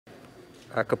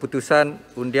Keputusan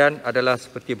undian adalah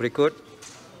seperti berikut.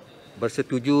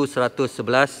 Bersetuju 111.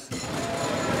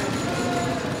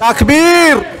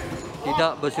 Takbir.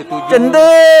 Tidak bersetuju.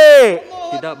 Cendek.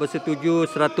 Tidak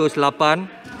bersetuju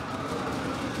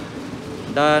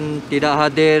 108 dan tidak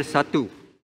hadir 1.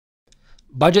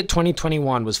 Budget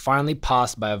 2021 was finally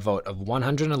passed by a vote of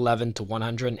 111 to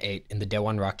 108 in the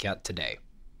Dewan Rakyat today.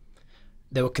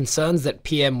 There were concerns that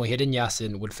PM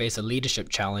Muhyiddin would face a leadership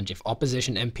challenge if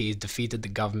opposition MPs defeated the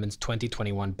government's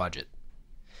 2021 budget.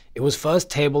 It was first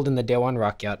tabled in the Dewan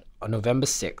Rakyat on November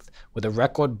 6th with a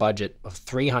record budget of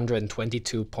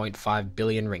 322.5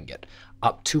 billion ringgit,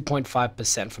 up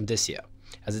 2.5% from this year,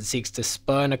 as it seeks to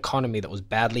spur an economy that was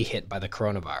badly hit by the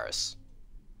coronavirus.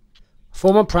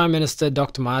 Former Prime Minister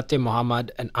Dr. Mahathir Mohamad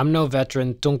and UMNO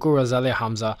veteran Tunku Razaleigh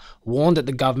Hamzah warned that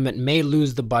the government may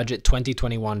lose the Budget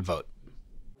 2021 vote.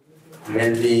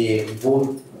 When they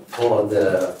vote for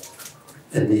the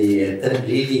third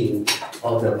reading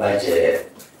of the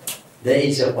budget, there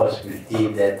is a possibility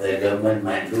that the government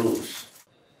might lose.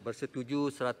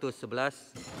 Bersetuju 111.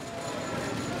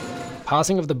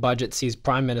 Passing of the budget sees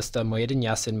Prime Minister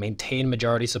Muhyiddin maintain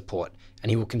majority support,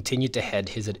 and he will continue to head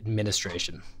his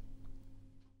administration.